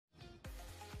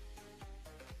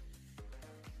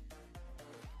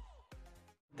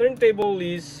turntable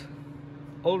is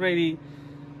already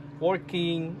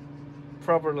working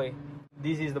properly.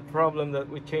 This is the problem that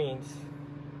we changed.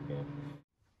 Okay.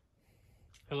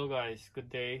 Hello guys,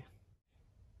 good day.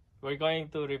 We're going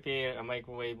to repair a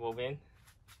microwave oven.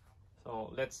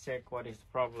 So let's check what is the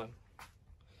problem.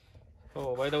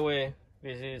 Oh, by the way,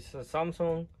 this is a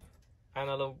Samsung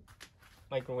analog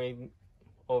microwave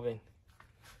oven.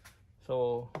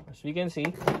 So as we can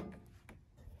see,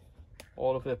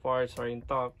 all of the parts are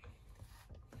intact,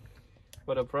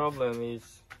 but the problem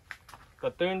is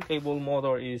the turntable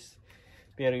motor is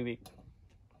very weak.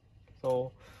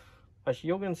 So as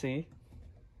you can see,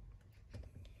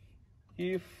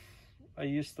 if I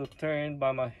used to turn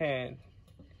by my hand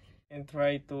and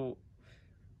try to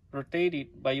rotate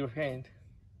it by your hand,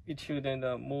 it shouldn't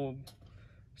move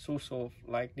so soft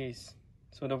like this.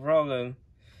 So the problem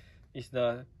is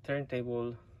the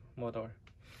turntable motor.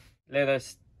 Let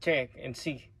us check and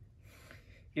see.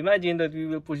 Imagine that we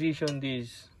will position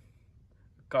this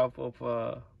cup of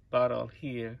bottle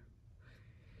here,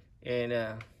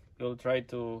 and we'll try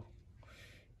to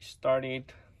start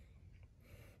it,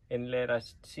 and let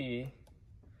us see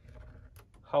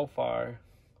how far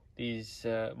this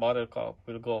bottle cup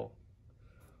will go.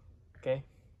 Okay,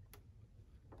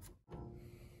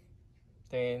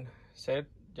 then set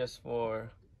just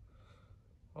for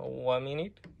 1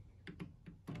 minute.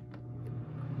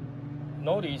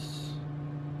 Notice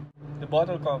the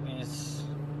bottle cup is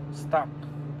stuck,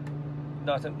 it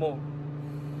doesn't move.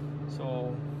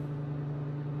 So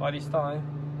by this time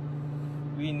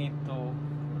we need to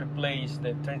replace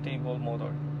the turntable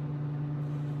motor.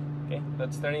 Okay,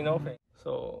 let's turn it off.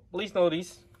 So please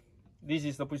notice, this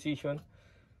is the position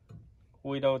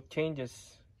without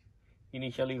changes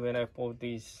initially when I put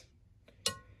this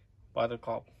bottle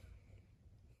cup.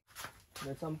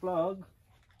 Let's unplug,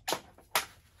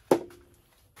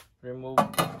 remove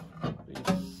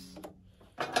these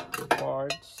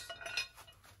parts,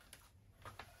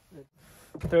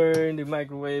 turn the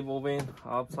microwave oven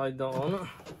upside down.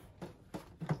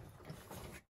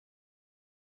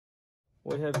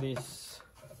 We have this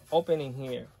opening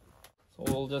here, so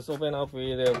we'll just open up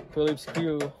with a Phillips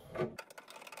screw.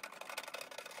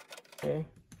 Okay,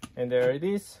 and there it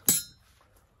is.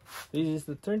 This is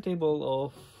the turntable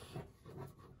of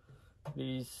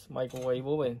this microwave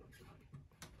oven.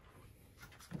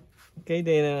 Okay,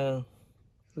 then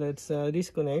let's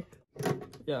disconnect.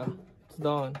 Yeah, it's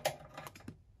done.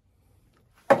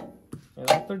 And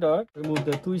after that, remove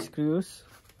the 2 screws.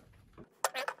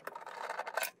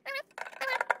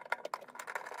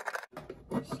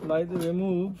 Slightly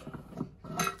remove.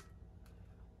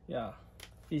 Yeah,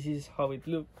 this is how it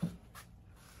looks.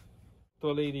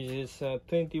 Actually, this is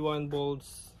 21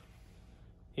 volts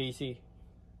AC.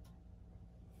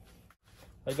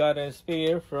 I got a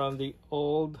spare from the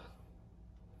old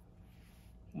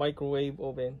microwave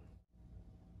oven.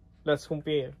 Let's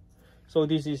compare. So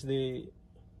this is the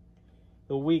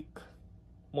weak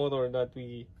motor that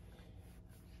we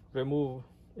remove,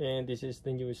 and this is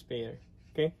the new spare.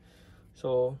 Okay,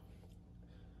 so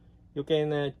you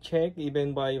can check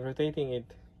even by rotating it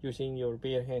using your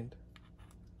bare hand.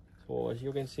 So as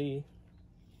you can see,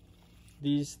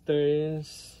 this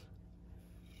turns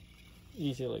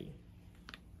easily,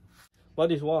 but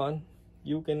this one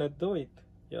you cannot do it.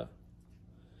 Yeah,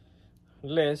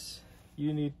 unless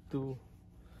you need to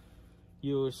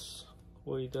use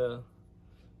with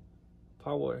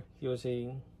power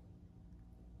using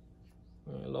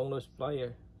a long nose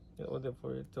plier in order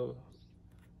for it to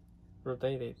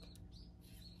rotate it.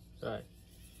 Right,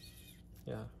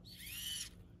 yeah,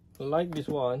 like this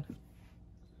one.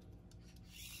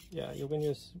 Yeah, you can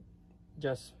use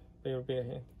just your bare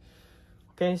hand.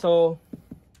 Okay, so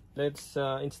let's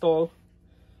install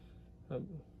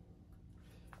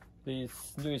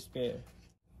this new spare.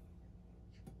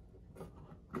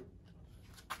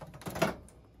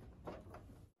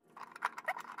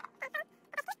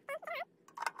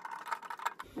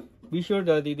 Be sure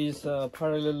that it is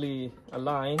parallelly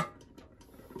aligned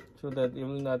so that it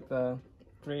will not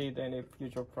create any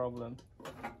future problem.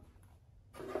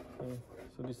 Okay,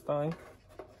 so this time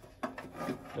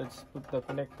let's put the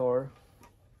connector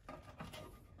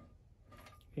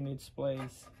in its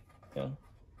place. Yeah,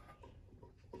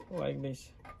 like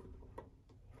this.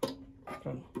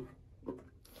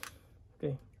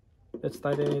 Okay, let's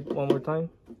tighten it one more time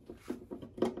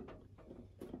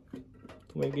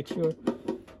to make it sure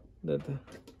that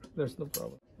there's no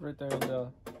problem. Return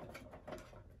the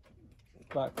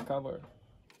back cover.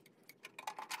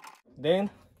 Then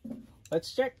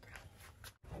let's check.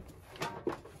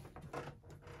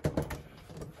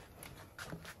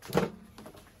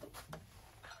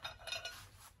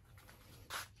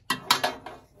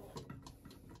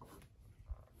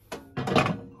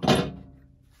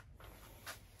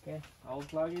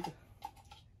 plug it.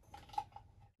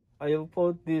 I will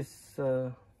put this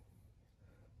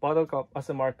bottle cup as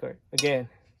a marker again.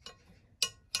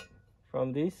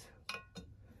 From this,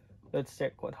 let's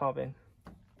check what happened.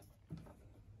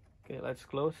 Okay, let's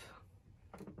close.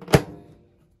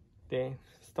 Then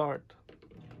start.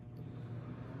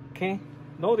 Okay,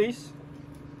 notice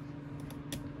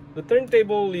the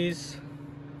turntable is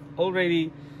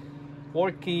already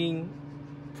working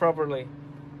properly.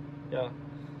 Yeah,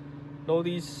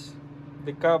 notice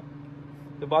the cup,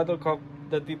 the bottle cup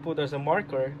that we put as a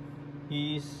marker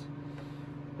is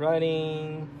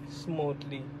running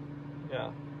smoothly.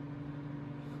 Yeah,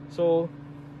 so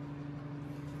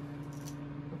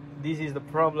this is the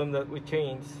problem that we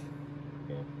changed.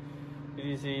 Okay.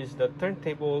 This is the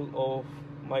turntable of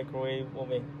microwave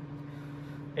oven.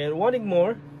 And one thing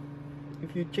more,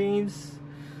 if you change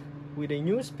with a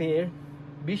new spare,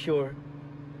 be sure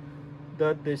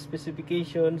that the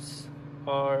specifications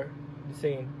are the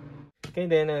same. Okay,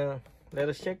 then let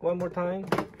us check one more time.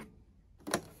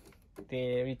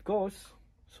 There it goes.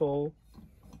 So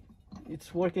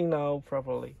it's working now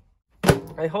properly.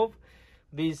 I hope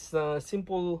this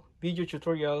simple video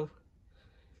tutorial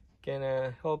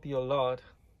can help you a lot.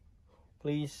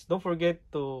 Please don't forget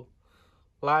to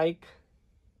like,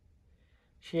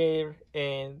 share,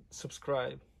 and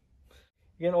subscribe.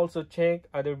 You can also check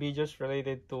other videos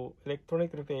related to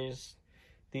electronic repairs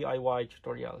DIY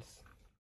tutorials.